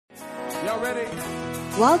Y'all ready?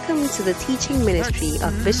 Welcome to the teaching ministry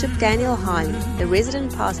of Bishop Daniel Harley, the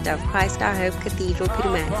resident pastor of Christ Our Hope Cathedral,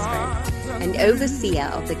 Pietermaritzburg, and overseer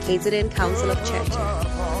of the KZN Council of Churches.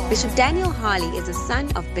 Bishop Daniel Harley is a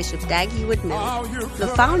son of Bishop Dag Heward-Mills, the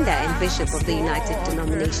founder and bishop of the United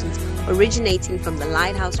Denominations, originating from the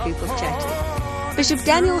Lighthouse Group of Churches. Bishop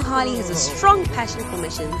Daniel Harley has a strong passion for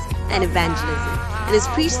missions and evangelism and has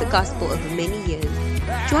preached the gospel over many years.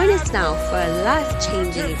 Join us now for a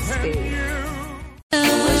life-changing experience.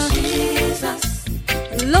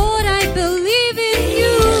 Lord, I believe in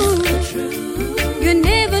you. You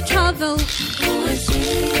never trouble.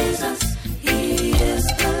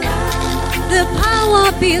 The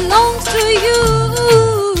power belongs to you.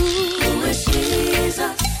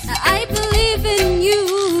 I believe in you.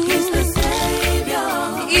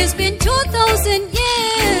 It's been 2,000 years.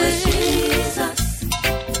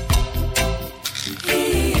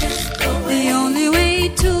 The only way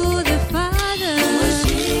to the Father.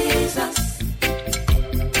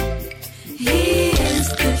 He is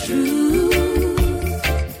the truth.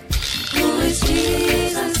 Who is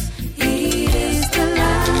Jesus? He is the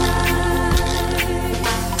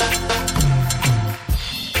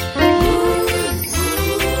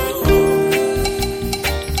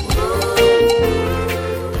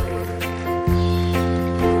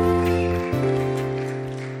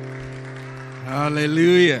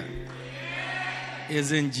Hallelujah.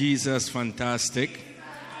 Isn't Jesus fantastic?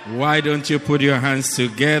 Why don't you put your hands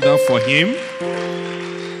together for him?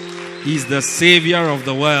 He's the Savior of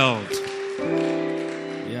the world.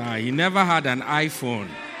 Yeah, he never had an iPhone.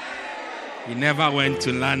 He never went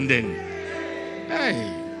to London.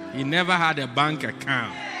 Hey, he never had a bank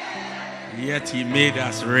account. Yet he made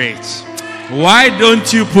us rich. Why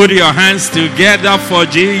don't you put your hands together for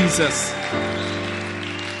Jesus?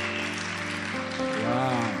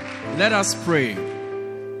 Let us pray.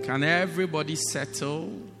 Can everybody settle?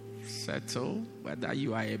 Whether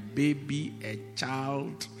you are a baby, a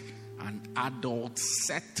child, an adult,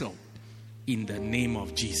 settle in the name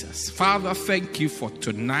of Jesus. Father, thank you for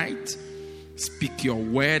tonight. Speak your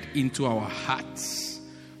word into our hearts.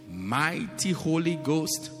 Mighty Holy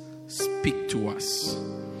Ghost, speak to us.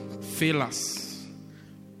 Fill us.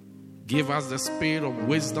 Give us the spirit of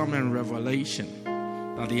wisdom and revelation,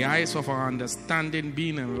 that the eyes of our understanding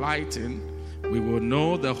being enlightened, we will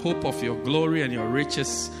know the hope of your glory and your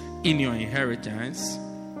riches in your inheritance.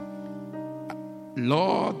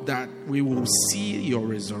 Lord, that we will see your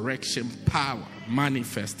resurrection power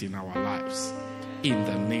manifest in our lives. In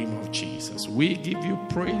the name of Jesus. We give you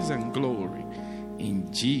praise and glory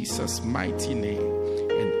in Jesus' mighty name.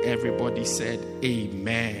 And everybody said,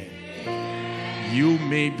 Amen. You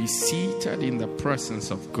may be seated in the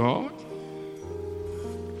presence of God.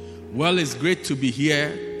 Well, it's great to be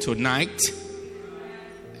here tonight,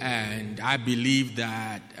 and I believe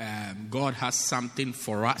that God has something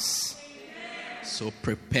for us, so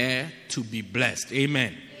prepare to be blessed.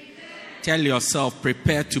 Amen. Tell yourself,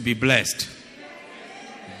 prepare to be blessed.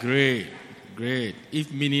 Great.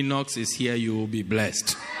 If Minnie Knox is here, you will be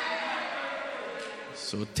blessed.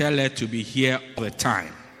 So tell her to be here all the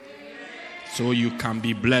time, so you can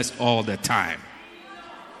be blessed all the time.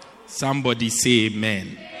 Somebody say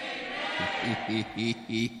amen.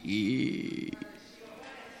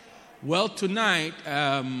 Well, tonight,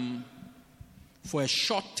 for a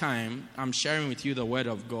short time, I'm sharing with you the word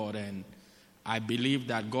of God, and I believe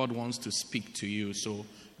that God wants to speak to you, so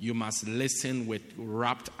you must listen with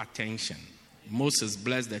rapt attention. Moses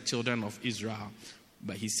blessed the children of Israel,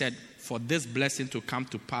 but he said, for this blessing to come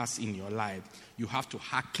to pass in your life, you have to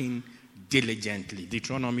hearken diligently.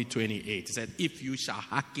 Deuteronomy 28, he said, if you shall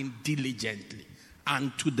hearken diligently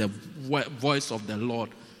unto the voice of the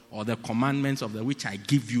Lord, or the commandments of the which I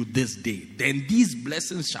give you this day, then these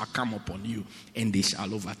blessings shall come upon you and they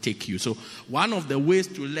shall overtake you. So one of the ways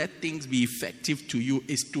to let things be effective to you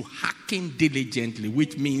is to hearken diligently,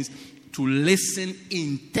 which means to listen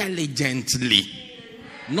intelligently.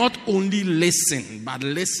 Not only listen, but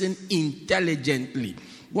listen intelligently.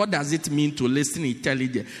 What does it mean to listen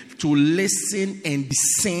intelligently? To listen and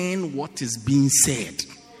discern what is being said.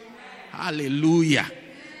 Hallelujah.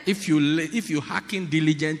 If you hearken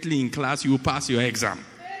diligently in class, you will pass your exam.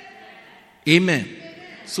 Amen.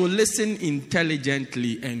 So listen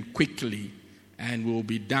intelligently and quickly, and we'll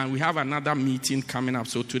be done. We have another meeting coming up,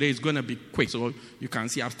 so today is going to be quick. So you can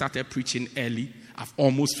see I've started preaching early. I've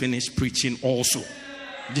almost finished preaching also.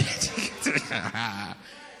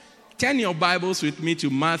 Turn your Bibles with me to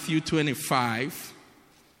Matthew 25.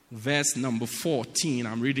 Verse number 14,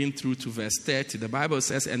 I'm reading through to verse 30. The Bible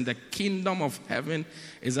says, and the kingdom of heaven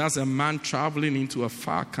is as a man traveling into a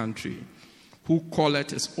far country, who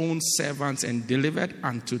calleth his own servants and delivered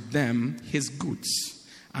unto them his goods.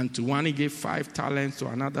 And to one he gave 5 talents, to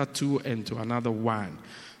another 2, and to another 1,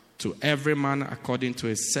 to every man according to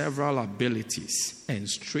his several abilities, and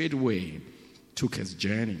straightway took his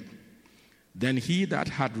journey. Then he that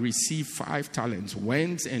had received 5 talents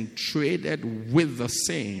went and traded with the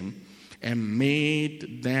same, and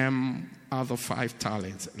made them other 5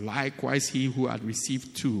 talents. Likewise he who had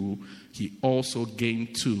received 2, he also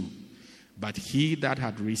gained 2. But he that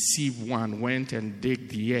had received 1 went and digged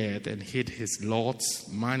the earth and hid his Lord's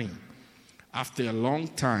money. After a long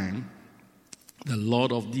time, the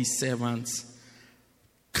Lord of these servants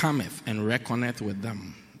cometh and reckoneth with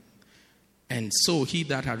them. And so he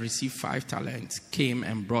that had received 5 talents came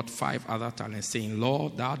and brought 5 other talents, saying,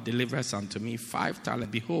 Lord, thou deliverest unto me 5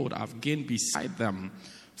 talents. Behold, I have gained beside them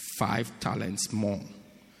 5 talents more.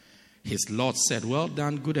 His Lord said, Well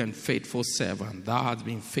done, good and faithful servant. Thou hast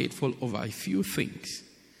been faithful over a few things.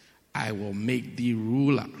 I will make thee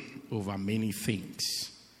ruler over many things.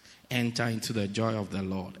 Enter into the joy of the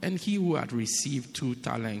Lord. And he who had received 2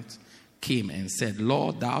 talents came and said,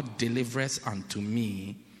 Lord, thou deliverest unto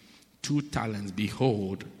me 2 talents.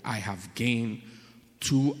 Behold, I have gained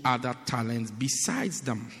 2 other talents besides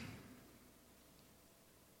them.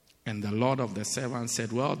 And the Lord of the servant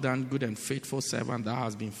said, Well done, good and faithful servant. Thou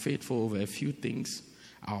hast been faithful over a few things.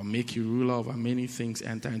 I'll make you ruler over many things.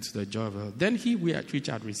 Enter into the joy of the Lord. Then he which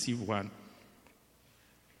had received 1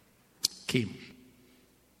 came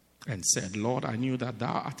and said, Lord, I knew that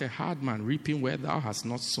thou art a hard man, reaping where thou hast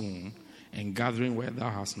not sown, and gathering where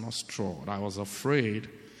thou hast not strawed. I was afraid,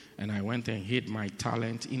 and I went and hid my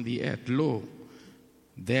talent in the earth. Lo,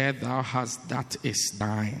 there thou hast that is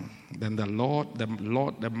thine. Then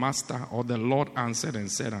the master answered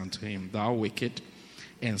and said unto him, Thou wicked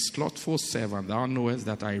and slothful servant, thou knowest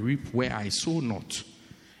that I reap where I sow not,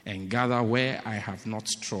 and gather where I have not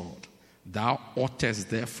strawed. Thou oughtest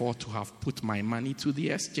therefore to have put my money to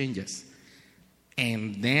the exchangers,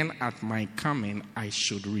 and then at my coming I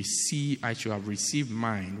should have received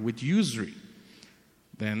mine with usury.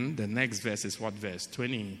 Then the next verse is what verse?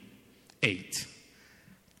 28.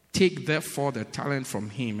 Take therefore the talent from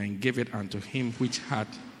him and give it unto him which had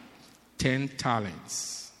 10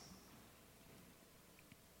 talents.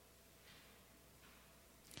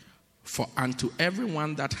 For unto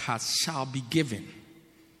everyone that has shall be given,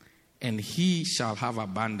 and he shall have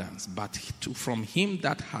abundance. But from him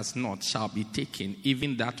that has not shall be taken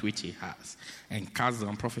even that which he has. And cast the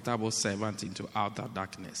unprofitable servant into outer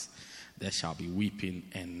darkness. There shall be weeping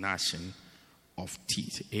and gnashing of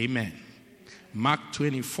teeth. Amen. Mark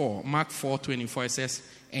 4:24, it says,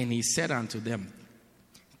 And he said unto them,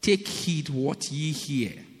 Take heed what ye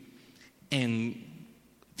hear, and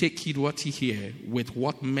take heed what ye hear, with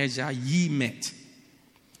what measure ye met,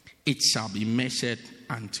 it shall be measured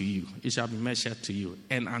unto you. It shall be measured to you.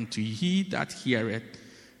 And unto he that heareth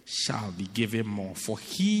shall be given more. For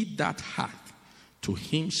he that hath, to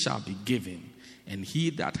him shall be given, and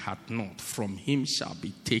he that hath not, from him shall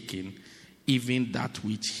be taken even that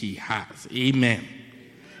which he has. Amen.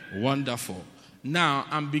 Wonderful. Now,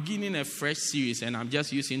 I'm beginning a fresh series, and I'm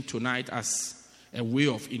just using tonight as a way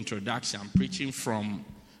of introduction. I'm preaching from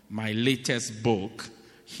my latest book,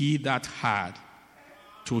 He That Had,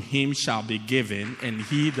 to him shall be given, and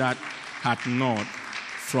he that hath not,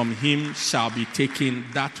 from him shall be taken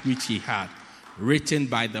that which he had. Written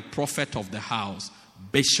by the prophet of the house,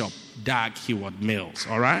 Bishop Dag Heward-Mills.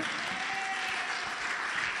 All right?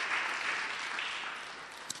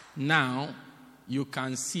 Now, you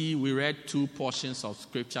can see we read 2 portions of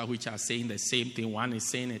scripture which are saying the same thing. One is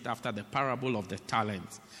saying it after the parable of the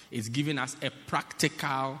talents. It's giving us a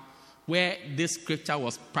practical, where this scripture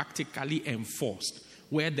was practically enforced,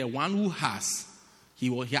 where the one who has,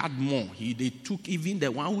 he had more. They took, even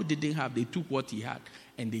the one who didn't have, they took what he had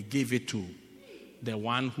and they gave it to the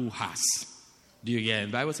one who has. Do you get it?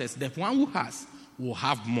 The Bible says the one who has will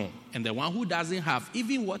have more, and the one who doesn't have,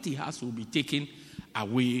 even what he has will be taken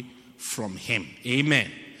away from him. Amen.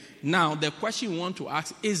 Now, the question we want to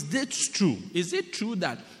ask, is this true? Is it true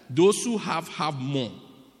that those who have more,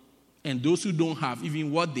 and those who don't have,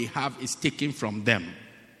 even what they have is taken from them?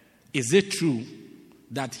 Is it true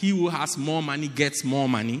that he who has more money gets more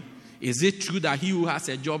money? Is it true that he who has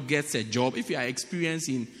a job gets a job? If you are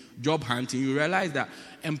experiencing job hunting, you realize that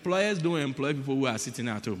employers don't employ people who are sitting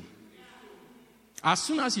at home. As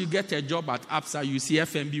soon as you get a job at APSA, you see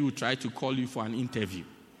FMB will try to call you for an interview,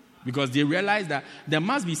 because they realize that there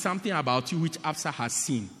must be something about you which APSA has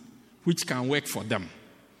seen, which can work for them.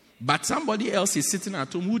 But somebody else is sitting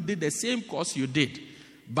at home who did the same course you did,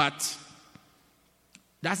 but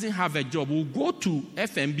doesn't have a job will go to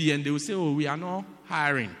FMB and they will say, oh, we are not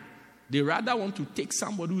hiring. They rather want to take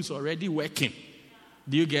somebody who's already working.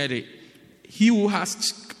 Do you get it? He who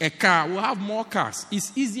has a car will have more cars.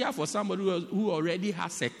 It's easier for somebody who already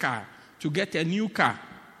has a car to get a new car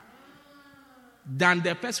than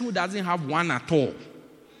the person who doesn't have one at all.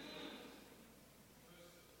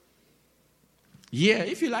 Yeah,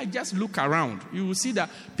 if you like, just look around. You will see that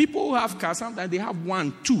people who have cars, sometimes they have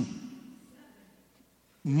 1, 2.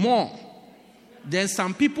 More. Then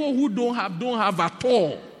some people who don't have at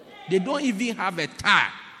all. They don't even have a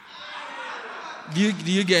tire. Do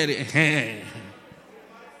you get it?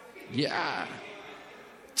 Yeah.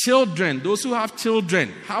 Children, those who have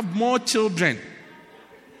children, have more children.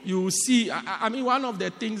 You will see, I mean, one of the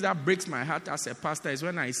things that breaks my heart as a pastor is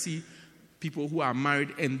when I see people who are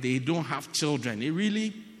married and they don't have children. It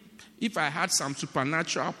really, if I had some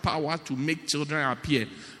supernatural power to make children appear,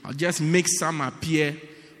 I'll just make some appear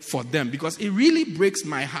for them, because it really breaks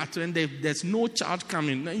my heart when there's no child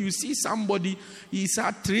coming. Then you see somebody, he's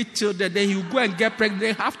had 3 children, then you go and get pregnant,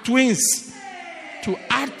 they have twins to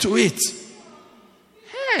add to it.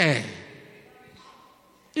 Hey.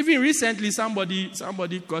 Even recently, somebody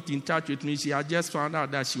got in touch with me. She had just found out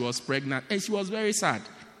that she was pregnant, and she was very sad.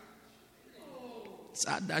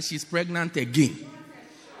 Sad that she's pregnant again.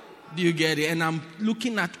 Do you get it? And I'm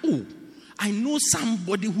looking at, I know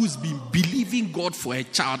somebody who's been believing God for a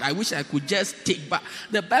child. I wish I could just take back.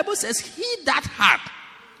 The Bible says, he that hath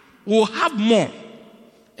will have more.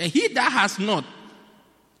 And he that has not,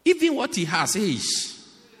 even what he has, do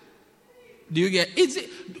you get it?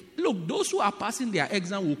 Look, those who are passing their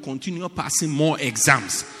exam will continue passing more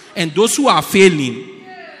exams. And those who are failing,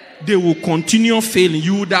 they will continue failing.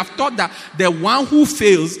 You would have thought that the one who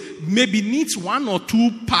fails maybe needs 1 or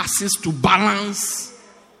 2 passes to balance.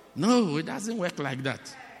 No, it doesn't work like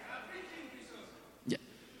that. Yeah.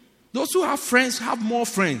 Those who have friends have more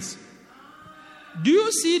friends. Do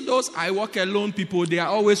you see those I walk alone people? They are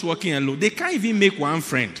always walking alone. They can't even make one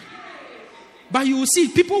friend. But you will see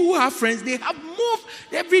people who have friends, they have more.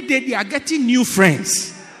 Every day they are getting new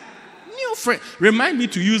friends. New friends. Remind me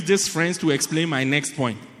to use these friends to explain my next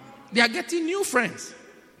point. They are getting new friends.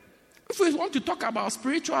 If we want to talk about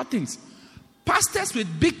spiritual things, pastors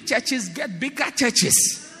with big churches get bigger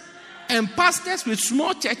churches. And pastors with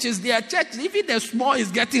small churches, their church, even the small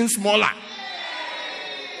is getting smaller.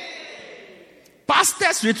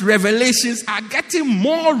 Pastors with revelations are getting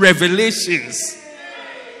more revelations.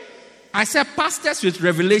 I said pastors with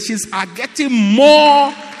revelations are getting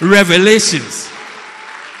more revelations.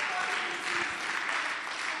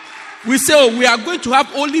 We say, we are going to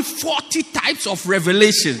have only 40 types of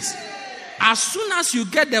revelations. As soon as you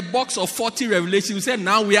get the box of 40 revelations, we say,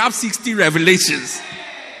 now we have 60 revelations.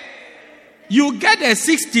 You get a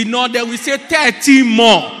 60 now, then we say 30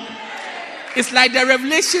 more. It's like the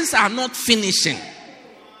revelations are not finishing.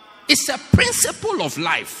 It's a principle of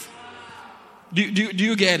life. Do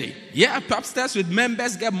you get it? Yeah, pastors with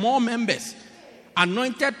members get more members.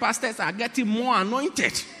 Anointed pastors are getting more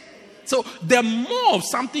anointed. So the more of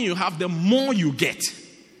something you have, the more you get.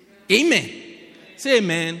 Amen. Say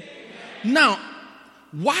amen. Now,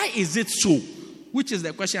 why is it so? Which is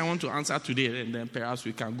the question I want to answer today, and then perhaps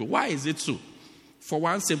we can go. Why is it so? For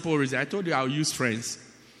one simple reason. I told you I'll use friends.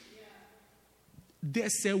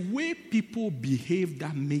 There's a way people behave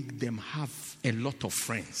that make them have a lot of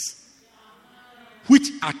friends, which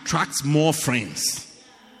attracts more friends.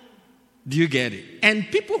 Do you get it? And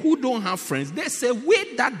people who don't have friends, there's a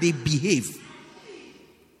way that they behave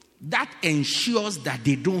that ensures that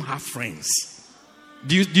they don't have friends.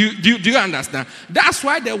 Do you understand? That's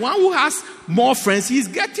why the one who has more friends, he's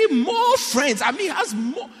getting more friends. I mean, he has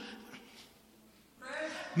more.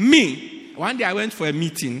 Me, one day I went for a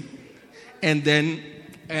meeting, and then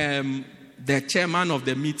the chairman of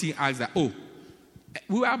the meeting asked that,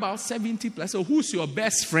 we were about 70 plus. So who's your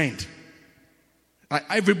best friend?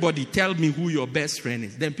 Everybody tell me who your best friend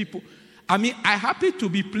is. Then people, I happen to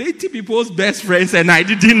be plenty people's best friends, and I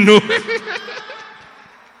didn't know.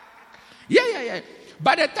 Yeah.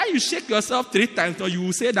 By the time you shake yourself 3 times, you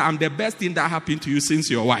will say that I'm the best thing that happened to you since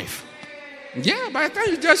your wife. Yeah, by the time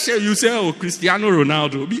you just shake, you say, Cristiano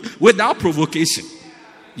Ronaldo, without provocation.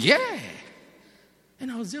 Yeah.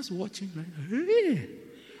 And I was just watching, like, hey,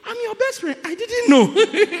 I'm your best friend. I didn't know.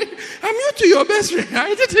 I'm you to your best friend.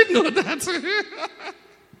 I didn't know that.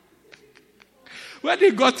 When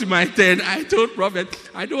they got to my turn, I told Prophet,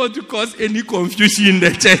 I don't want to cause any confusion in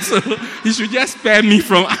the church, so he should just spare me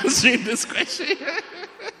from answering this question.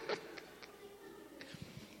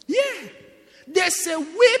 Yeah. There's a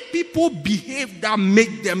way people behave that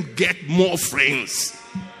make them get more friends.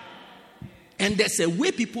 And there's a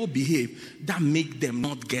way people behave that make them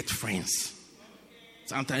not get friends.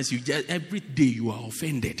 Sometimes every day you are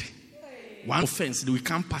offended. One offense, we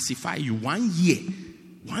can't pacify you. 1 year.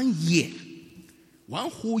 1 year. 1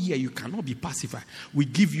 whole year you cannot be pacified. We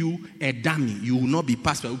give you a dummy, you will not be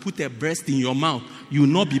pacified. We put a breast in your mouth, you will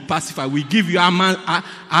not be pacified. We give you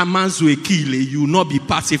amanzuekile, you will not be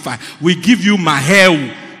pacified. We give you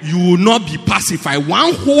maheu, you will not be pacified.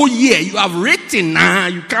 1 whole year you have written,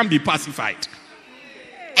 you can't be pacified.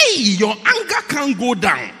 Hey, your anger can't go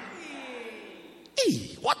down.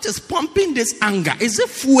 Hey, what is pumping this anger? Is it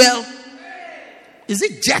fuel? Is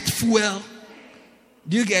it jet fuel?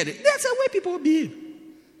 Do you get it? That's the way people behave.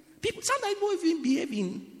 Sometimes people even behave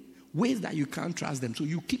in ways that you can't trust them. So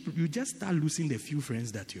you just start losing the few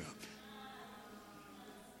friends that you have.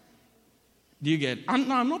 Do you get it? I'm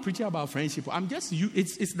not preaching about friendship.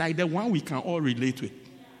 It's like the one we can all relate with.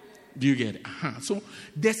 Do you get it? So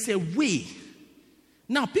there's a way.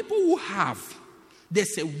 Now, people who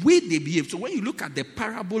there's a way they behave. So when you look at the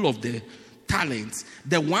parable of the talents,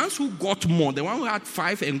 the ones who got more, the one who had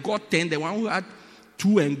 5 and got 10, the one who had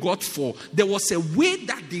 2 and got 4, there was a way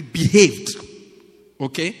that they behaved.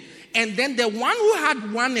 Okay? And then the one who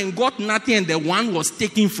had 1 and got nothing and the one was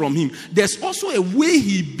taken from him, there's also a way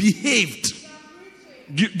he behaved.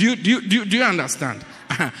 Do you understand?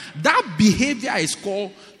 That behavior is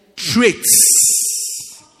called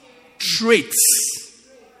traits. Traits.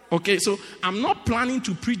 Okay, so I'm not planning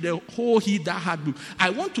to preach the whole he that had book. I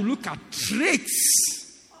want to look at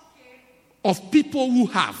traits of people who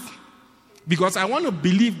have. Because I want to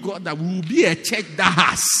believe God that we will be a church that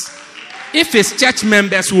has. If it's church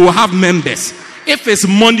members, we will have members. If it's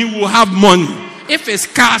money, we will have money. If it's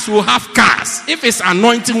cars, we will have cars. If it's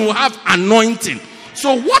anointing, we will have anointing.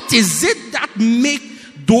 So what is it that make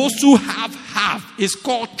those who have? It's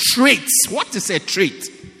called traits. What is a trait?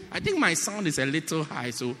 I think my sound is a little high,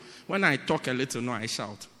 so when I talk a little, no, I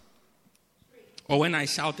shout. Or when I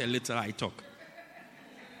shout a little, I talk.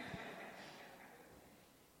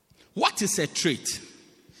 What is a trait?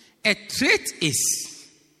 A trait is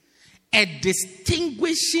a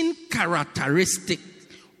distinguishing characteristic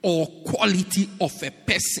or quality of a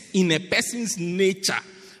person in a person's nature,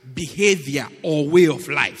 behavior, or way of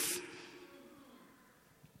life.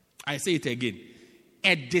 I say it again.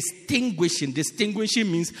 A distinguishing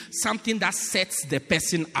means something that sets the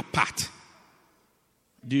person apart.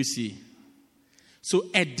 Do you see? So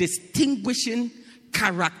a distinguishing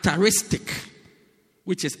characteristic,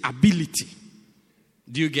 which is ability.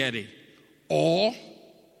 Do you get it? Or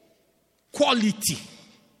quality.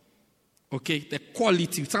 Okay, the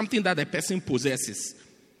quality, something that the person possesses.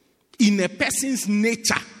 In a person's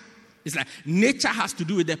nature. It's like nature has to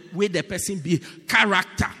do with the way the person be,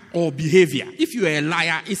 character or behavior. If you are a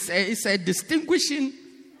liar, it's a distinguishing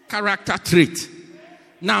character trait.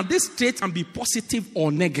 Now, this trait can be positive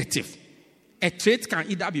or negative. A trait can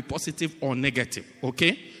either be positive or negative.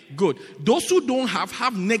 Okay? Good. Those who don't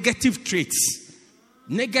have negative traits,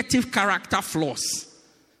 negative character flaws,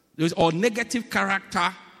 or negative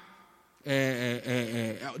character,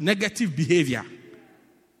 negative behavior.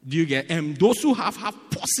 Do you get? Those who have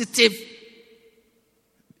positive.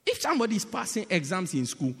 If somebody is passing exams in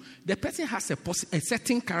school, the person has a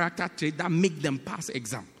certain character trait that make them pass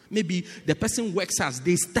exam. Maybe the person works as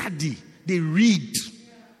they study, they read.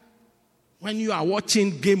 When you are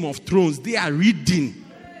watching Game of Thrones, they are reading.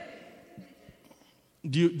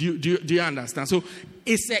 Do you understand? So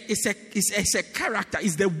it's a character.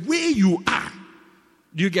 It's the way you are.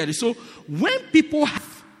 Do you get it? So when people have,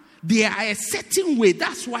 they are a certain way.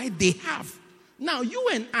 That's why they have. Now, you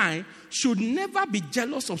and I should never be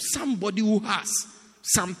jealous of somebody who has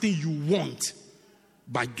something you want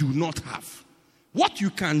but do not have. What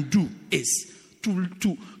you can do is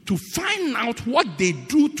to find out what they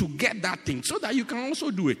do to get that thing so that you can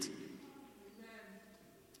also do it.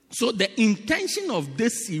 So the intention of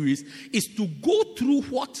this series is to go through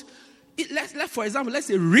what, for example, let's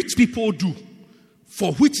say rich people do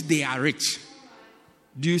for which they are rich.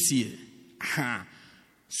 Do you see it?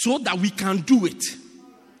 So that we can do it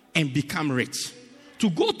and become rich. To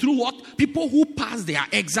go through what people who pass their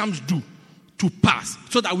exams do to pass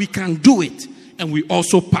so that we can do it and we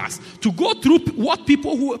also pass. To go through what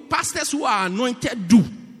pastors who are anointed do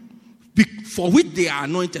for which they are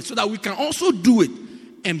anointed so that we can also do it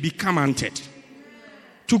and become anointed.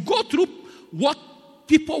 To go through what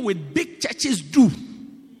people with big churches do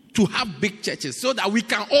to have big churches so that we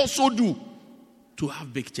can also do to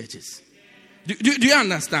have big churches. Do you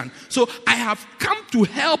understand? So I have come to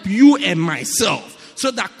help you and myself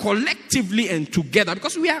so that collectively and together,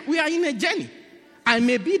 because we are in a journey. I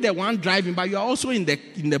may be the one driving, but you are also in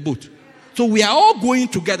the boat. So we are all going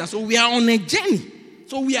together. So we are on a journey.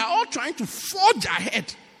 So we are all trying to forge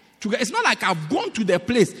ahead. It's not like I've gone to the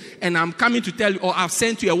place and I'm coming to tell you, or I've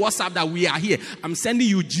sent you a WhatsApp that we are here. I'm sending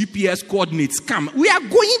you GPS coordinates. Come. We are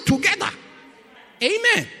going together.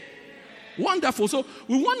 Amen. Wonderful. So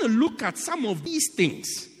we want to look at some of these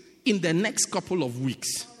things in the next couple of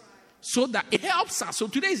weeks so that it helps us. So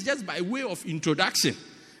today is just by way of introduction.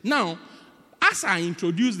 Now, as I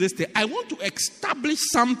introduce this thing, I want to establish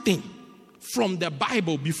something from the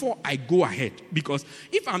Bible before I go ahead. Because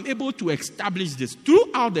if I'm able to establish this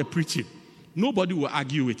throughout the preaching, nobody will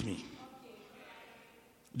argue with me.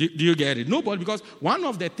 Do you get it? Nobody, because one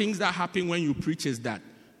of the things that happen when you preach is that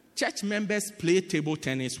church members play table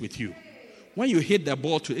tennis with you. When you hit the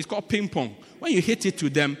ball it's called ping pong. When you hit it to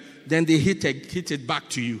them, then they hit it back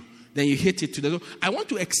to you. Then you hit it to them. I want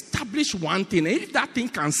to establish one thing. And if that thing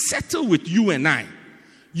can settle with you and I,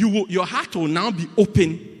 your heart will now be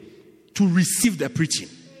open to receive the preaching.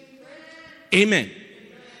 Amen.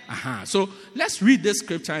 So let's read this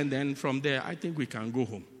scripture, and then from there, I think we can go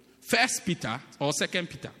home. 1 Peter or 2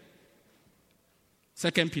 Peter.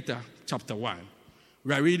 2 Peter chapter 1.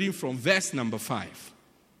 We are reading from verse number 5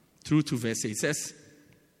 through to verse 8. It says,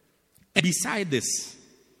 and beside this,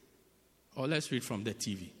 or let's read from the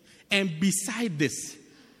TV. And beside this,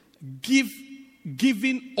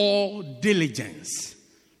 giving all diligence,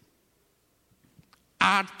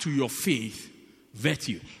 add to your faith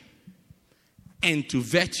virtue, and to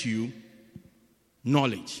virtue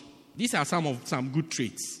knowledge. These are some good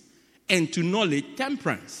traits. And to knowledge,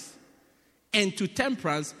 temperance. And to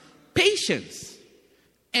temperance, patience.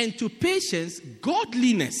 And to patience,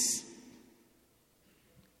 godliness.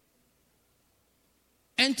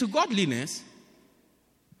 And to godliness,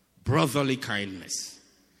 brotherly kindness.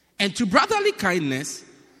 And to brotherly kindness,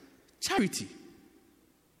 charity.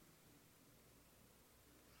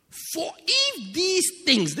 For if these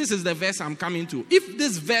things, this is the verse I'm coming to, if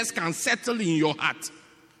this verse can settle in your heart,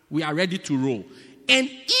 we are ready to roll. And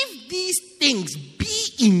if these things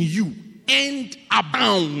be in you and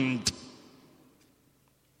abound,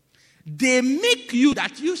 they make you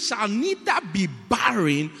that you shall neither be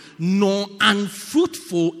barren nor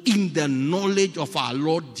unfruitful in the knowledge of our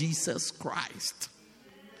Lord Jesus Christ.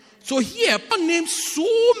 So here, Paul names so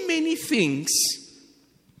many things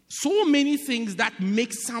that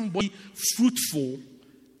make somebody fruitful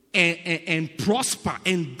and prosper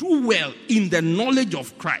and do well in the knowledge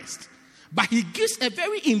of Christ. But he gives a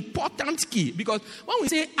very important key, because when we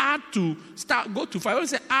say go to 5, when we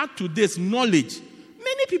say add to this knowledge,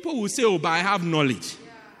 many people will say, oh, but I have knowledge.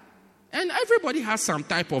 And everybody has some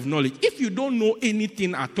type of knowledge. If you don't know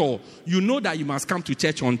anything at all, you know that you must come to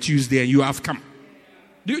church on Tuesday, and you have come.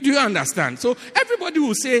 Do you understand? So everybody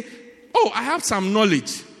will say, oh, I have some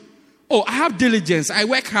knowledge. Oh, I have diligence. I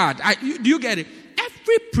work hard. Do you get it?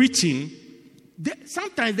 Every preaching,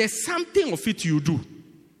 sometimes there's something of it you do.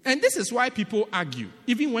 And this is why people argue.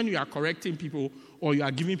 Even when you are correcting people or you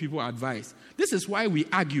are giving people advice. This is why we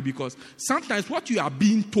argue, because sometimes what you are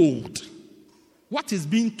being told, what is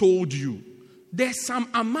being told you, there's some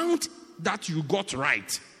amount that you got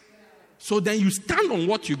right. So then you stand on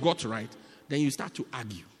what you got right. Then you start to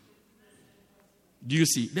argue. Do you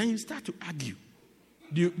see? Then you start to argue.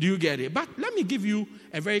 Do you get it? But let me give you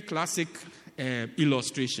a very classic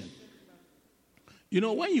illustration. You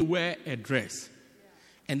know, when you wear a dress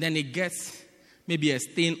and then it gets maybe a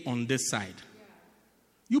stain on this side,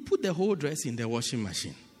 you put the whole dress in the washing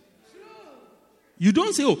machine. You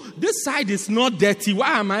don't say, oh, this side is not dirty.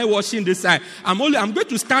 Why am I washing this side? I'm going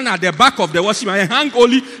to stand at the back of the washing machine and hang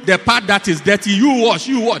only the part that is dirty. You wash.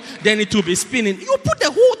 Then it will be spinning. You put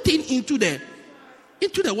the whole thing into the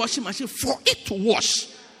washing machine for it to wash.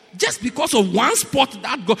 Just because of one spot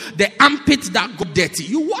that the armpit that got dirty.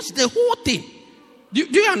 You wash the whole thing. Do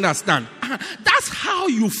you understand? That's how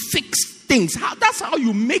you fix things. That's how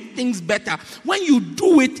you make things better. When you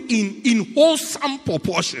do it in wholesome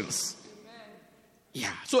proportions.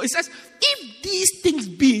 Yeah. So it says, if these things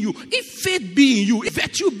be in you, if faith be in you, if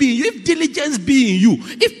virtue be in you, if diligence be in you,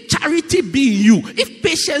 if charity be in you, if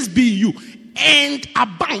patience be in you, and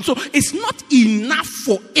abound. So it's not enough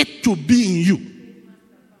for it to be in you.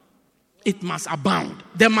 It must abound.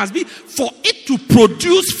 There must be, for it to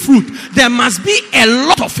produce fruit, there must be a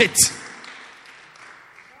lot of it.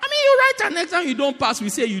 I mean, you write an exam, you don't pass, we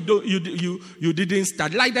say you didn't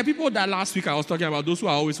study. Like the people that last week I was talking about, those who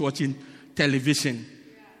are always watching television.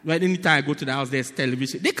 When anytime I go to the house, there's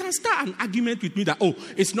television. They can start an argument with me that,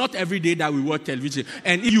 it's not every day that we watch television.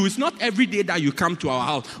 And it's not every day that you come to our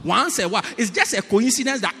house. Once a while, it's just a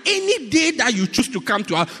coincidence that any day that you choose to come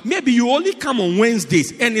to our house, maybe you only come on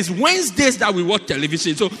Wednesdays. And it's Wednesdays that we watch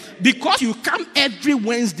television. So because you come every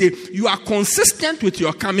Wednesday, you are consistent with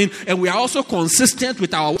your coming. And we are also consistent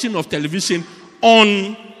with our watching of television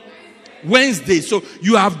on Wednesday. So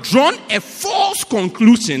you have drawn a false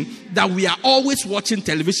conclusion that we are always watching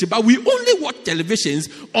television, but we only watch televisions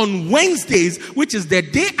on Wednesdays, which is the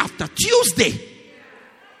day after Tuesday.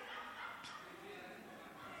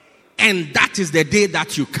 And that is the day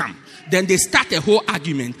that you come. Then they start a whole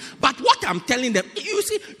argument. But what I'm telling them, you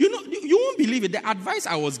see, you won't believe it. The advice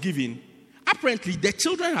I was giving, apparently the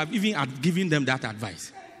children have even given them that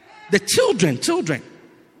advice. The children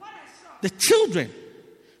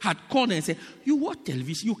had called and said, you watch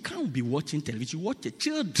television, you can't be watching television, you watch the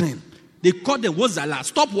children. They called them, Wozala,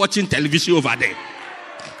 stop watching television over there.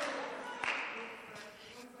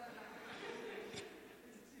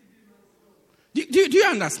 Do you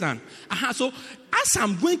understand? So as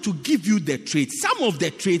I'm going to give you the traits, some of the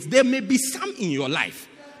traits, there may be some in your life.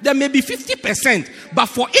 There may be 50%, but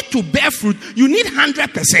for it to bear fruit, you need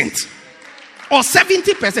 100%. Or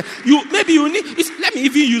 70%. Maybe you need. Let me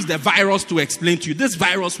even use the virus to explain to you. This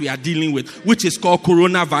virus we are dealing with, which is called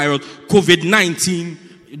coronavirus,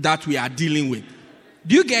 COVID-19, that we are dealing with.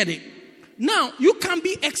 Do you get it? Now, you can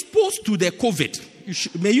be exposed to the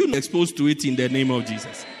COVID. May you be exposed to it in the name of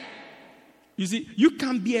Jesus. You see, you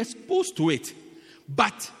can be exposed to it.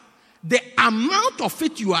 But the amount of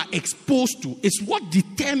it you are exposed to is what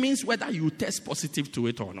determines whether you test positive to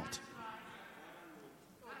it or not.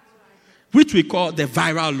 Which we call the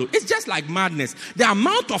viral load. It's just like madness. The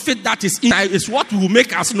amount of it that is inside is what will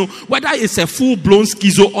make us know whether it's a full-blown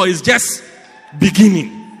schizo or it's just beginning.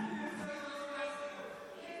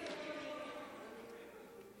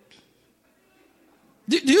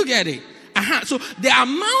 Do you get it? So the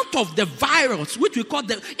amount of the virus, which we call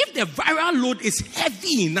if the viral load is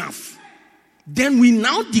heavy enough, then we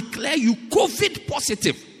now declare you COVID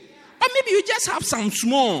positive. Or maybe you just have some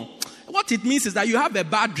small. What it means is that you have a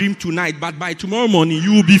bad dream tonight, but by tomorrow morning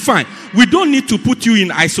you will be fine. We don't need to put you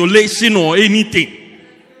in isolation or anything.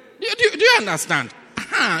 Do you understand?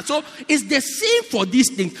 So it's the same for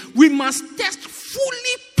these things. We must test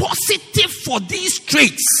fully positive for these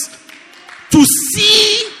traits to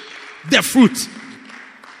see the fruit.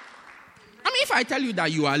 I mean, if I tell you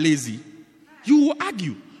that you are lazy, you will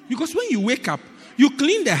argue. Because when you wake up, you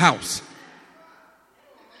clean the house.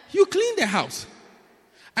 You clean the house.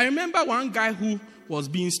 I remember one guy who was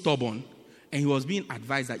being stubborn, and he was being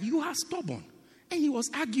advised that you are stubborn. And he was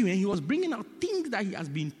arguing, he was bringing out things that he has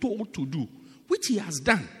been told to do, which he has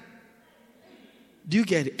done. Do you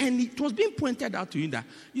get it? And it was being pointed out to him that,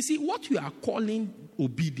 you see, what you are calling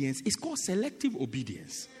obedience is called selective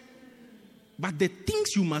obedience. But the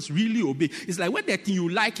things you must really obey, it's like when the thing you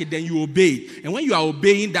like it, then you obey it. And when you are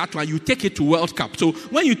obeying that one, you take it to World Cup. So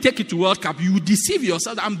when you take it to World Cup, you deceive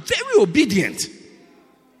yourself. I'm very obedient.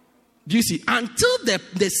 Do you see? Until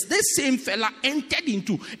this same fella entered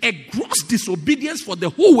into a gross disobedience for the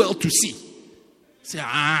whole world to see. Say,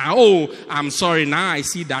 I'm sorry, now I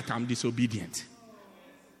see that I'm disobedient.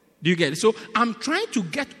 Do you get it? So I'm trying to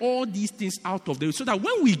get all these things out of there so that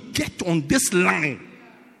when we get on this line,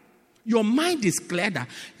 your mind is clear that,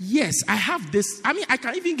 yes, I have this. I mean, I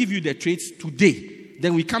can even give you the traits today.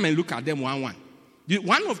 Then we come and look at them one.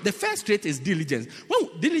 One of the first trait is diligence. Well,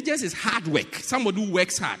 diligence is hard work. Somebody who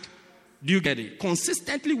works hard. Do you get it?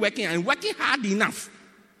 Consistently working and working hard enough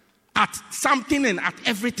at something and at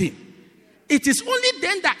everything. It is only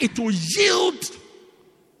then that it will yield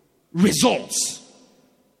results.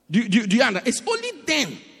 Do you understand? It's only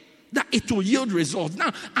then that it will yield results.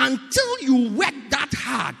 Now, until you work that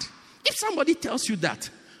hard, if somebody tells you that,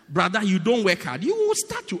 brother, you don't work hard, you will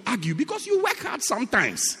start to argue because you work hard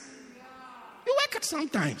sometimes. You work hard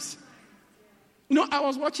sometimes. You know, I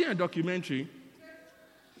was watching a documentary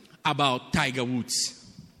about Tiger Woods.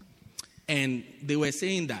 And they were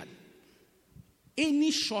saying that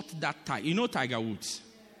any shot that Tiger Woods,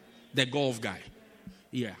 the golf guy.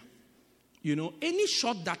 Yeah. You know, any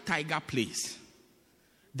shot that Tiger plays,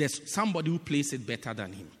 there's somebody who plays it better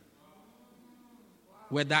than him.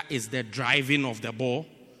 Whether it's the driving of the ball,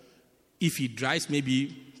 if he drives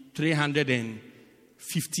maybe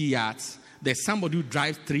 350 yards, there's somebody who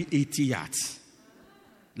drives 380 yards.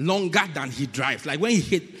 Longer than he drives. Like when he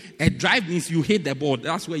hit, a drive means you hit the ball.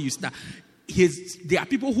 That's where you start. There are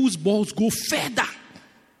people whose balls go further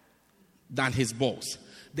than his balls.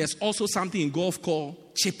 There's also something in golf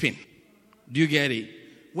called chipping. Do you get it?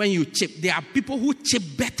 when you chip, there are people who chip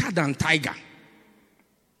better than tiger.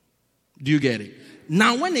 Do you get it?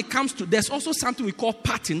 Now, when it comes to, there's also something we call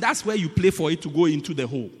patting. That's where you play for it to go into the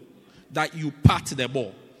hole. That you pat the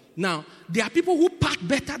ball. Now, there are people who pat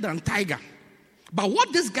better than tiger. But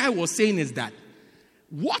what this guy was saying is that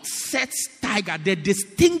what sets tiger, the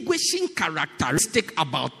distinguishing characteristic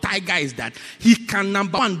about tiger is that he can,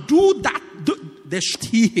 number one, do the shot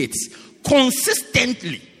he hits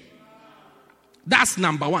consistently. That's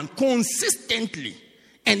number one, consistently.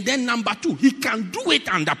 And then number two, he can do it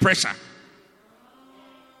under pressure.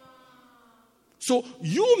 So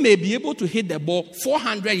you may be able to hit the ball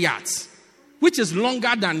 400 yards, which is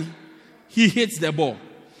longer than he hits the ball.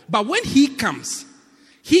 But when he comes,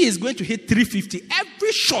 he is going to hit 350.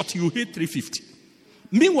 Every shot you hit 350.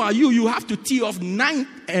 Meanwhile, you have to tee off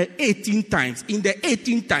 18 times. In the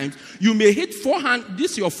 18 times, you may hit 400.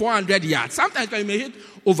 This is your 400 yards. Sometimes you may hit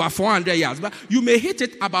over 400 yards, but you may hit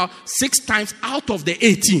it about 6 times out of the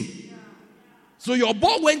 18. So your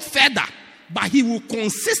ball went further, but he will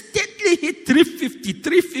consistently hit 350,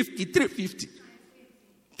 350, 350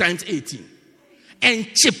 times 18.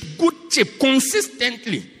 And chip, good chip,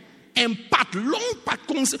 consistently. And pat, long pat,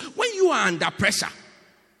 when you are under pressure.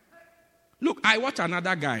 Look, I watch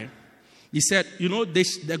another guy. He said,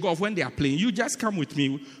 the golf, when they are playing, you just come with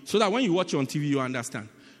me so that when you watch it on TV, you understand.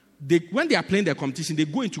 When they are playing their competition, they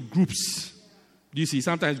go into groups. Do you see?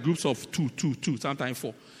 Sometimes groups of two, sometimes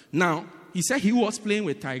 4. Now, he said he was playing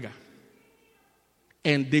with Tiger.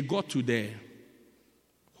 And they got to the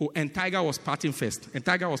hole, and Tiger was patting first. And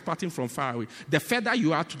Tiger was patting from far away. The further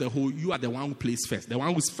you are to the hole, you are the one who plays first. The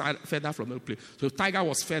one who's further from the play. So Tiger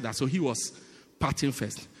was further, so he was patting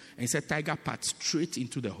first. And he said Tiger pat straight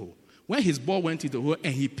into the hole. When his ball went into the hole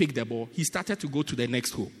and he picked the ball, he started to go to the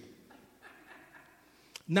next hole.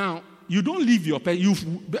 Now, you don't leave your pen.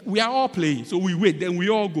 We are all playing, so we wait, then we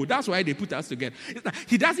all go. That's why they put us together.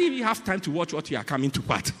 He doesn't even have time to watch what you are coming to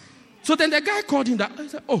pat. So then the guy called him that. I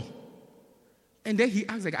said, oh. And then he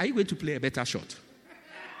asked the guy, are you going to play a better shot?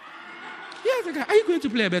 He asked the guy, are you going to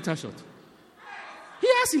play a better shot? He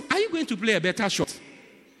asked him, are you going to play a better shot?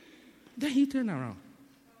 Then he turned around.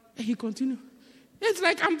 And he continued. It's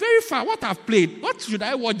like, I'm very far. What I've played, what should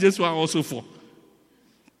I watch this one also for?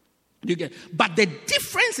 You get? But the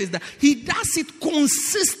difference is that he does it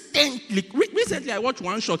consistently. Recently, I watched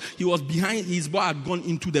one shot. He was behind, his ball had gone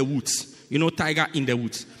into the woods. Tiger in the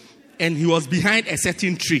woods. And he was behind a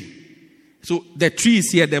certain tree. So the tree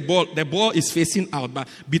is here, the ball is facing out. But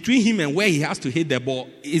between him and where he has to hit the ball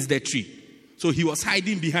is the tree. So he was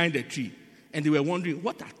hiding behind the tree. And they were wondering,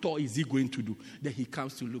 what at all is he going to do? Then he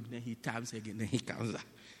comes to look, then he taps again, then he comes back.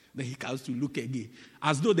 Then he comes to look again.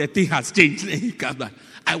 As though the thing has changed, then he comes back.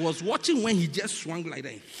 I was watching when he just swung like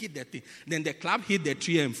that and hit the thing. Then the club hit the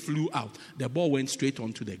tree and flew out. The ball went straight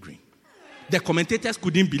onto the green. The commentators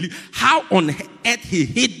couldn't believe how on earth he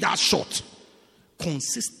hit that shot.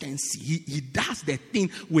 Consistency. He does the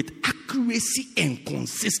thing with accuracy and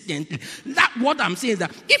consistency. That what I'm saying is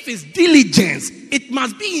that if it's diligence, it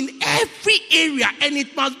must be in every area and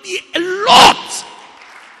it must be a lot.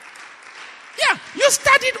 Yeah, you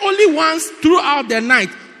studied only once throughout the night.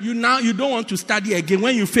 You don't want to study again.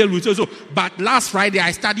 When you fail, you say so. But last Friday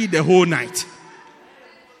I studied the whole night.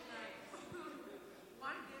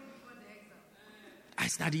 I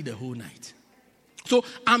studied the whole night. So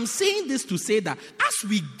I'm saying this to say that as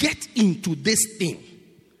we get into this thing,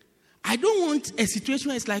 I don't want a situation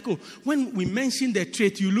where it's like, when we mention the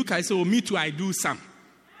trait, you look and say, me too, I do some.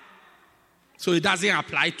 So it doesn't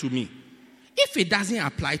apply to me. If it doesn't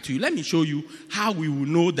apply to you, let me show you how we will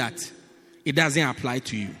know that it doesn't apply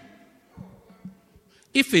to you.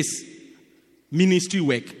 If it's ministry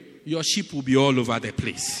work, your ship will be all over the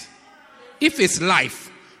place. If it's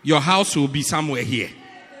life, your house will be somewhere here.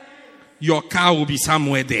 Your car will be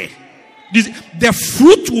somewhere there. The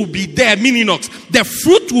fruit will be there, meaning not. The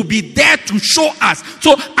fruit will be there to show us.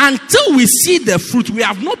 So until we see the fruit, we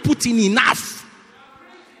have not put in enough.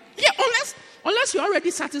 Yeah, unless you're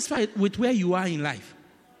already satisfied with where you are in life.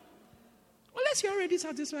 Unless you're already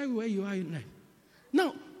satisfied with where you are in life.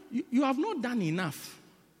 Now, you have not done enough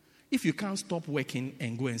if you can't stop working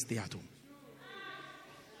and go and stay at home.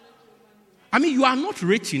 I mean, you are not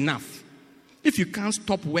rich enough if you can't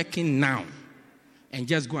stop working now and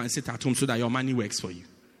just go and sit at home so that your money works for you.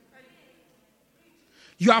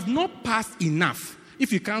 You have not passed enough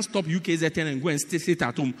if you can't stop UKZN and go and sit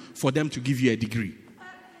at home for them to give you a degree.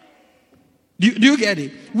 Do you get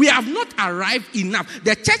it? We have not arrived enough.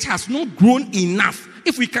 The church has not grown enough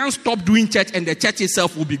if we can't stop doing church and the church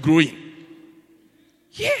itself will be growing.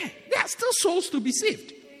 Yeah, there are still souls to be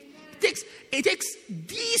saved. it takes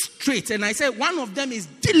these traits. And I said one of them is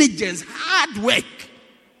diligence, hard work.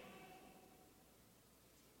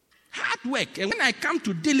 Hard work. And when I come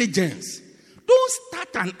to diligence, don't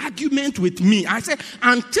start an argument with me. I said,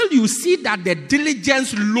 until you see that the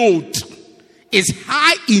diligence load is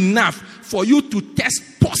high enough for you to test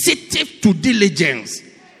positive to diligence,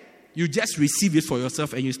 you just receive it for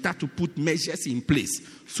yourself and you start to put measures in place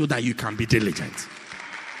so that you can be diligent.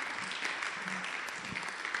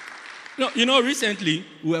 No, recently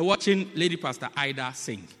we were watching Lady Pastor Ida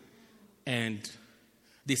sing. And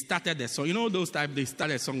they started the song. You know those times they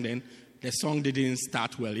started a song, then the song didn't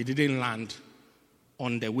start well. It didn't land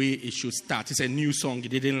on the way it should start. It's a new song. It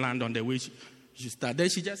didn't land on the way it should start. Then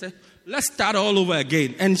she just said, let's start all over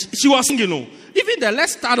again. And she was singing, even the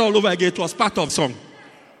let's start all over again, it was part of the song.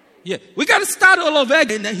 Yeah, we got to start all over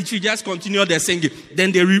again. And then she just continued the singing.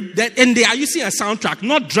 Then they are using a soundtrack,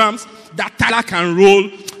 not drums that Tyler can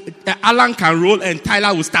roll, Alan can roll, and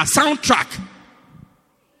Tyler will start. Soundtrack.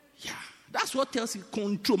 Yeah, that's what tells you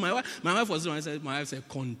control. My wife was the one who said,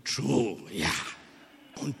 control. Yeah,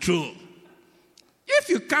 control. If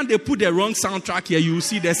you can't, they put the wrong soundtrack here, you will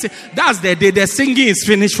see that's the day. The singing is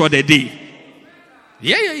finished for the day.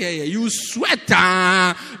 Yeah. You sweat,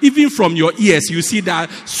 even from your ears. You see that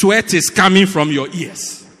sweat is coming from your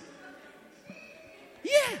ears.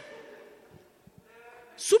 Yeah.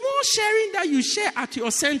 Small sharing that you share at your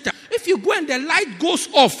center. If you go and the light goes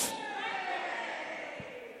off,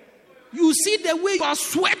 you see the way you are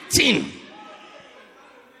sweating.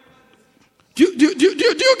 Do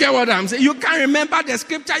you get what I'm saying? You can't remember the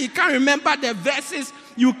scripture. You can't remember the verses.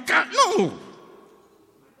 You can't. No.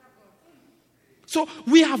 So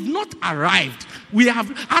we have not arrived. We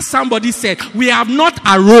have, as somebody said, we have not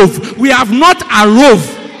arrived. We have not arrived.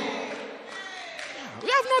 We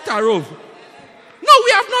have not arrived. No,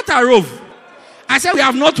 we have not arrived. I said we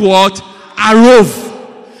have not what? Arrived.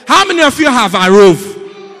 How many of you have arrived?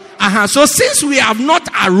 So since we have not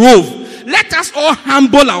arrived, let us all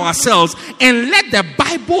humble ourselves and let the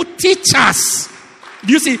Bible teach us.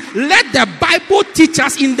 Do you see? Let the Bible teach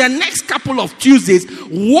us in the next couple of Tuesdays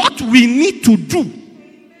what we need to do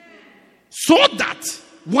so that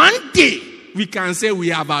one day we can say we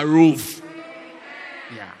have arrived.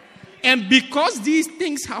 Yeah. And because these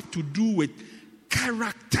things have to do with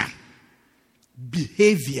character,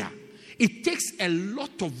 behavior, it takes a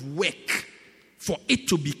lot of work for it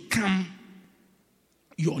to become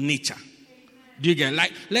your nature. Do you get?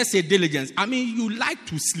 Like, let's say diligence. I mean, you like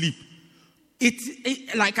to sleep.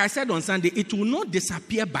 It, like I said on Sunday, it will not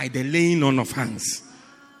disappear by the laying on of hands.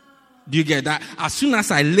 Do you get that? As soon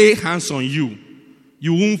as I lay hands on you,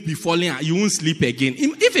 you won't be falling, you won't sleep again.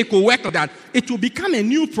 If it could work like that, it will become a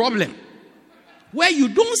new problem. Where you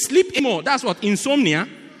don't sleep anymore. That's what, insomnia?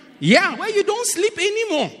 Yeah, where you don't sleep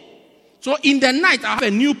anymore. So in the night, I have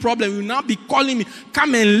a new problem. You will now be calling me,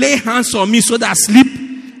 come and lay hands on me so that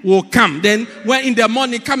sleep will come. Then when in the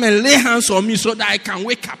morning, come and lay hands on me so that I can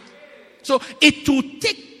wake up. So it will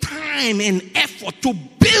take time and effort to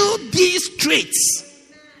build these traits.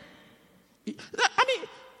 I mean,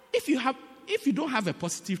 if you don't have a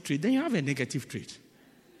positive trait, then you have a negative trait.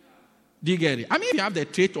 Do you get it? I mean, if you have the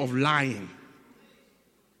trait of lying,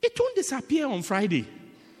 it won't disappear on Friday.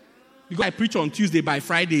 Because I preach on Tuesday, by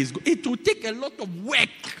Friday, it will take a lot of work.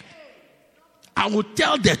 I will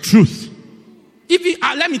tell the truth.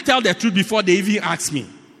 Let me tell the truth before they even ask me,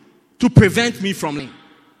 to prevent me from lying.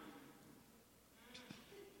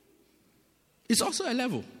 It's also a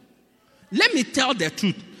level. Let me tell the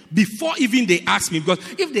truth before even they ask me. Because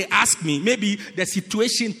if they ask me, maybe the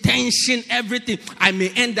situation, tension, everything, I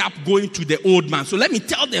may end up going to the old man. So let me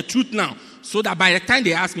tell the truth now. So that by the time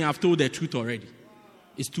they ask me, I've told the truth already.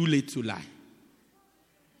 It's too late to lie.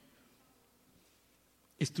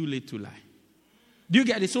 It's too late to lie. Do you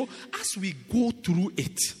get it? So as we go through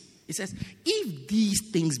it, it says, if these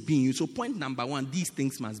things be in you. So point number 1, these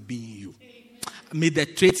things must be in you. May the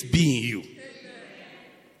traits be in you.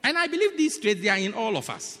 And I believe these traits, they are in all of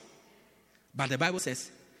us. But the Bible says,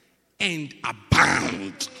 and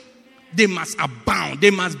abound. They must abound. They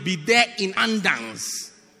must be there in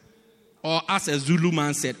abundance. Or as a Zulu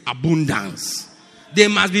man said, abundance. They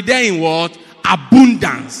must be there in what?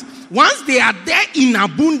 Abundance. Once they are there in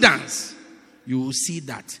abundance, you will see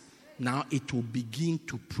that now it will begin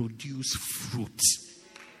to produce fruit.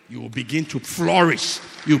 You will begin to flourish.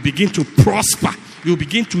 You will begin to prosper. You will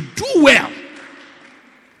begin to do well.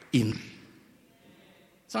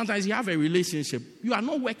 Sometimes you have a relationship, you are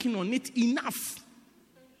not working on it enough.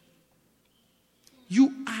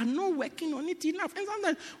 You are not working on it enough. And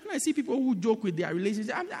sometimes when I see people who joke with their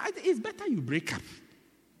relationship, it's better you break up.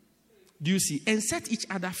 Do you see? And set each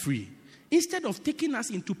other free. instead of taking us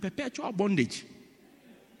into perpetual bondage.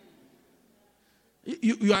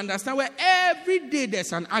 You understand where every day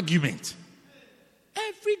there's an argument.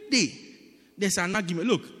 Every day there's an argument.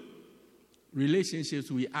 Look, relationships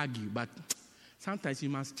we argue, but sometimes you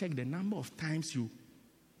must check the number of times you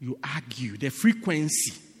argue, the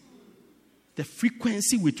frequency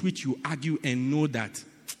with which you argue, and know that.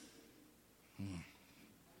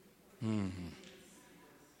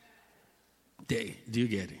 Do you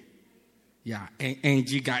get it? Yeah, and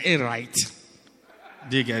you got it right.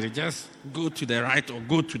 Do you get it? Just go to the right or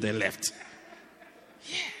go to the left.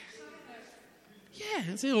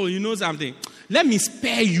 Yeah. Say, oh, you know something? Let me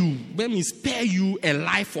spare you a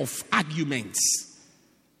life of arguments.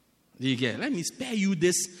 Do you get it? Let me spare you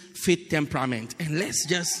this faith temperament, and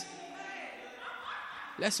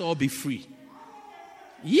let's all be free.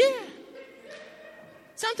 Yeah.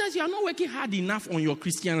 Sometimes you are not working hard enough on your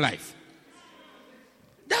Christian life.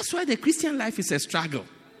 That's why the Christian life is a struggle.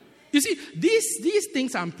 You see, these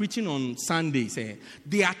things I'm preaching on Sundays,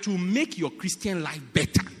 they are to make your Christian life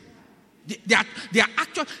better. They are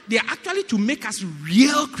actually to make us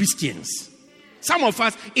real Christians. Some of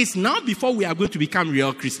us, it's now before we are going to become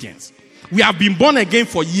real Christians. We have been born again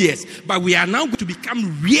for years, but we are now going to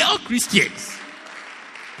become real Christians.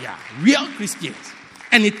 Yeah, real Christians.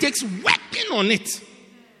 And it takes working on it.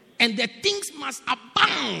 And the things must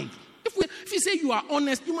abound. If you say you are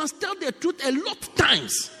honest, you must tell the truth a lot of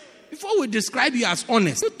times. Before we describe you as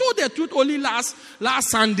honest, you told the truth only last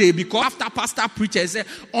Sunday, because after pastor preacher said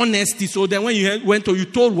honesty. So then when you went to, you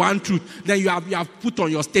told one truth, then you have put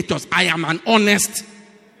on your status, I am an honest.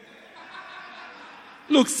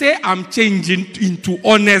 Look, say I'm changing into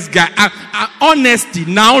honest guy. Honesty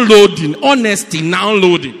now loading. Honesty now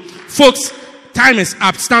loading. Folks, time is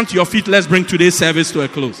up. Stand to your feet. Let's bring today's service to a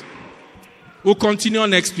close. We'll continue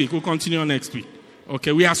next week.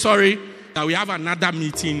 Okay, we are sorry that we have another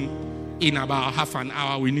meeting in about half an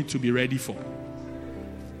hour we need to be ready for.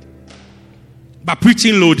 But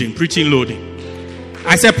preaching loading.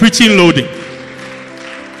 I said preaching loading.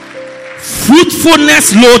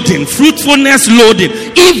 Fruitfulness loading.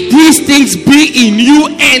 If these things be in you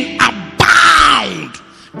and abound,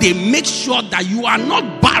 they make sure that you are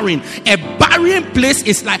not barren. A barren place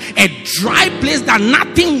is like a dry place that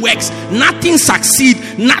nothing works, nothing succeeds,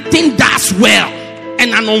 nothing does well.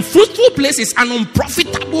 And an unfruitful place is an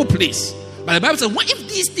unprofitable place. But the Bible says, what if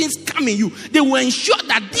these things come in you? They will ensure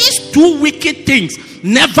that these two wicked things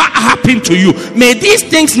never happen to you. May these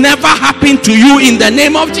things never happen to you in the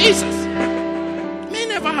name of Jesus. May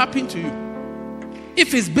never happen to you.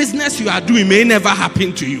 If it's business you are doing, may never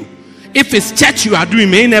happen to you. If it's church you are doing,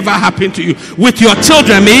 may it never happen to you. With your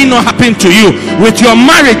children, may it not happen to you. With your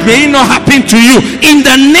marriage, may it not happen to you. In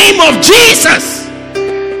the name of Jesus.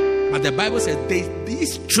 But the Bible says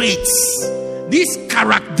these traits, these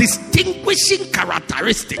distinguishing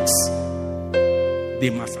characteristics, they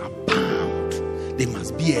must abound. They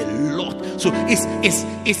must be a lot. So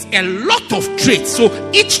it's a lot of traits. So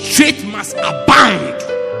each trait must abound.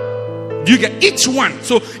 Do you get each one?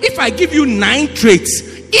 So if I give you 9 traits,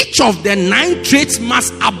 each of the 9 traits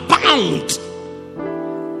must abound.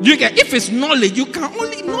 You get, if it's knowledge, you can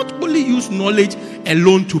not only use knowledge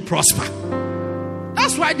alone to prosper.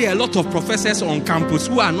 That's why there are a lot of professors on campus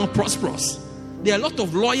who are not prosperous. There are a lot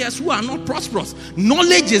of lawyers who are not prosperous.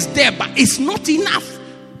 Knowledge is there, but it's not enough.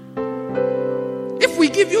 If we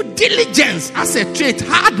give you diligence as a trait,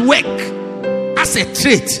 hard work as a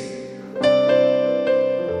trait.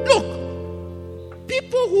 Look,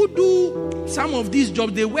 people who do some of these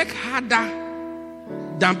jobs, they work harder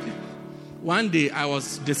than... One day I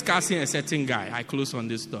was discussing a certain guy. I close on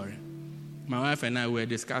this story. My wife and I were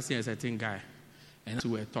discussing a certain guy. And as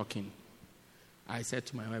we were talking, I said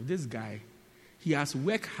to my wife, this guy, he has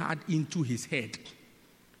worked hard into his head.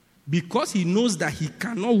 Because he knows that he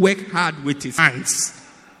cannot work hard with his hands.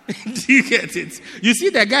 Do you get it? You see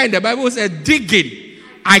the guy in the Bible said, digging,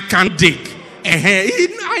 I can dig.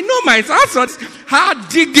 I know my answer. Hard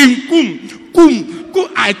digging,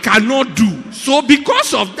 I cannot do. So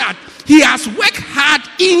because of that, he has worked hard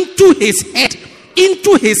into his head.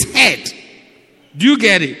 Into his head. Do you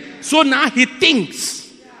get it? So now he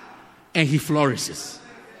thinks and he flourishes.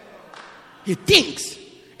 He thinks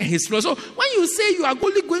and he flourishes. So when you say you are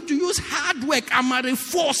only going to use hard work, I'm a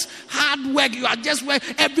force, hard work, you are just work.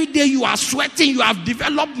 Every day you are sweating, you have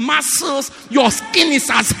developed muscles, your skin is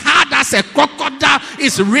as hard as a crocodile,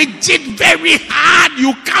 it's rigid, very hard,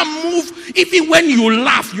 you can't move. Even when you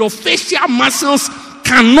laugh, your facial muscles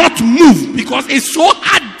cannot move because it's so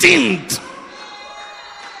hardened.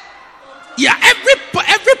 Yeah,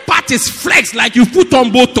 every part is flexed like you put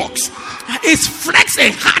on Botox. It's flexed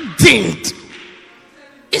and hardened. hardened.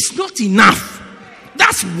 It's not enough.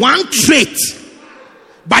 That's one trait.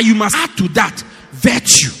 But you must add to that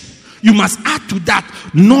virtue. You must add to that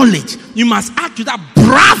knowledge. You must add to that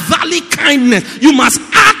brotherly kindness. You must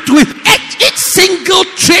add to it. Each single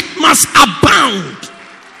trait must abound.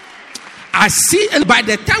 I see, and by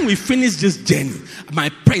the time we finish this journey, my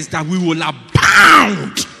prayer is that we will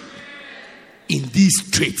abound in these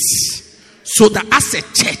traits, so that as a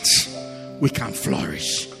church we can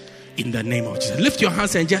flourish in the name of Jesus. Lift your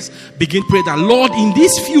hands and just begin to pray that, Lord, in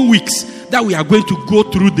these few weeks that we are going to go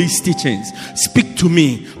through these teachings, speak to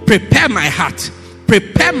me. Prepare my heart.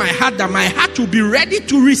 Prepare my heart, that my heart will be ready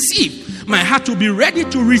to receive. My heart will be ready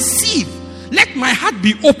to receive. Let my heart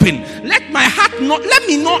be open. Let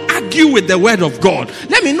me not argue with the word of God.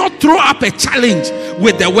 Let me not throw up a challenge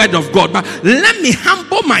with the word of God. But let me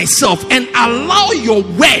humble myself and allow your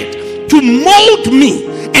word to mold me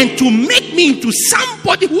and to make me into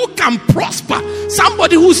somebody who can prosper,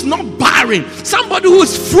 somebody who's not barren, somebody who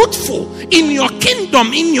is fruitful in your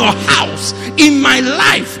kingdom, in your house, in my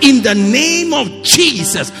life, in the name of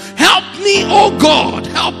Jesus. Help me, oh God.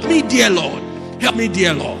 Help me, dear Lord. Help me,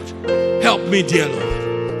 dear Lord. Help me, dear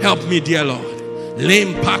Lord. Help me, dear Lord.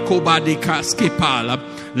 Lempako badika skipala,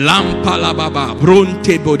 lampala baba,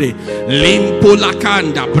 bronte bode, limpo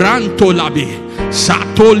lakanda, branto labi,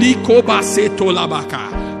 satoliko baseto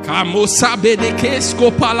labaka, kamosa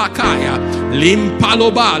bedekesko palakaya,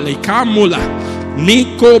 limpalobale kamula,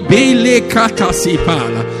 niko bele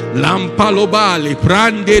katasipala, lampalobale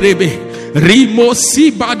pranderebe,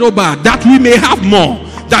 rimosi badoba, that we may have more.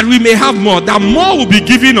 That we may have more. That more will be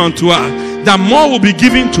given unto us. That more will be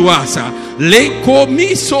given to us. Leko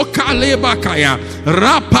miso kalebakaya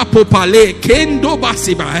rapapopale kendo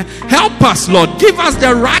basiba. Help us, Lord. Give us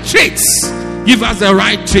the right traits. Give us the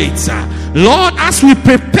right traits. Lord, as we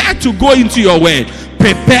prepare to go into your word,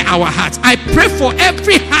 prepare our hearts. I pray for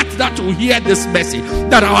every heart that will hear this message,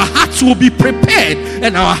 that our hearts will be prepared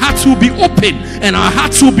and our hearts will be open and our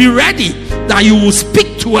hearts will be ready, that you will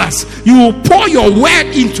speak to us. You will pour your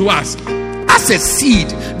word into us as a seed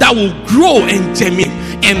that will grow and germinate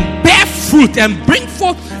and bear fruit and bring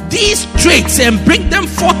forth these traits and bring them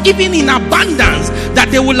forth even in abundance,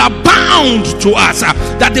 that they will abound to us,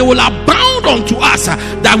 that they will abound unto us,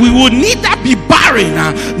 that we will neither be barren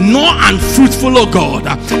nor unfruitful, oh God.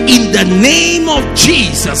 In the name of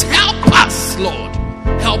Jesus, help us, Lord.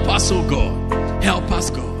 Help us, oh God. Help us,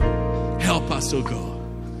 God. Help us, oh God.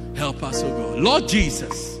 Help us, oh God. Lord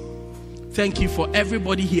Jesus, thank you for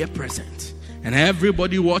everybody here present and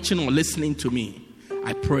everybody watching or listening to me.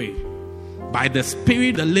 I pray, by the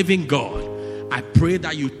Spirit of the living God, I pray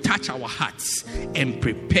that you touch our hearts and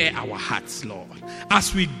prepare our hearts, Lord.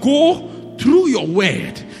 As we go through your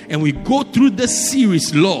word and we go through this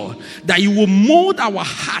series, Lord, that you will mold our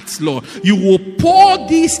hearts, Lord. You will pour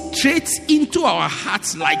these traits into our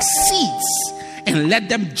hearts like seeds, and let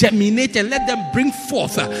them germinate and let them bring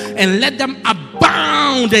forth and let them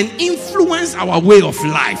abound and influence our way of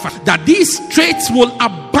life. That these traits will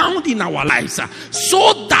abound in our lives,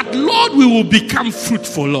 so that, Lord, we will become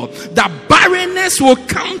fruitful, Lord. That barrenness will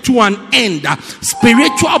come to an end.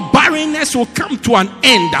 Spiritual barrenness will come to an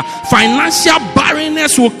end. Financial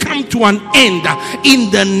barrenness will come to an end. In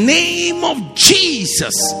the name of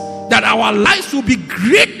Jesus, that our lives will be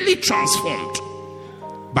greatly transformed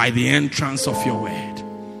by the entrance of your word.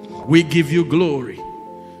 We give you glory.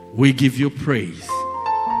 We give you praise.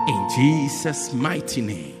 In Jesus' mighty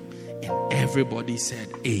name. And everybody said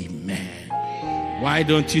amen. Why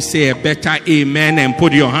don't you say a better amen and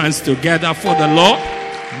put your hands together for the Lord?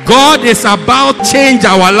 God is about to change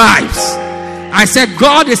our lives. I said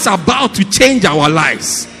God is about to change our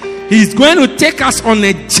lives. He's going to take us on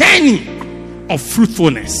a journey of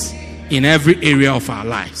fruitfulness in every area of our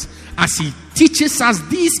lives, as he teaches us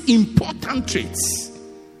these important traits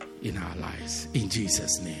in our lives. In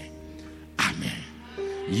Jesus' name. Amen.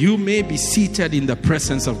 You may be seated in the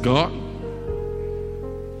presence of God.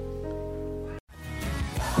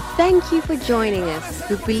 Thank you for joining us.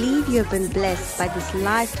 We believe you have been blessed by this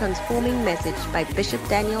life-transforming message by Bishop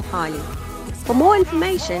Daniel Harley. For more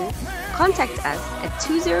information, contact us at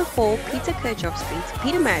 204 Peter Kirchhoff Street,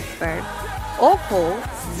 Pietermaritzburg, or call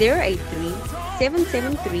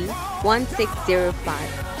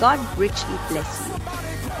 083-773-1605. God richly bless you.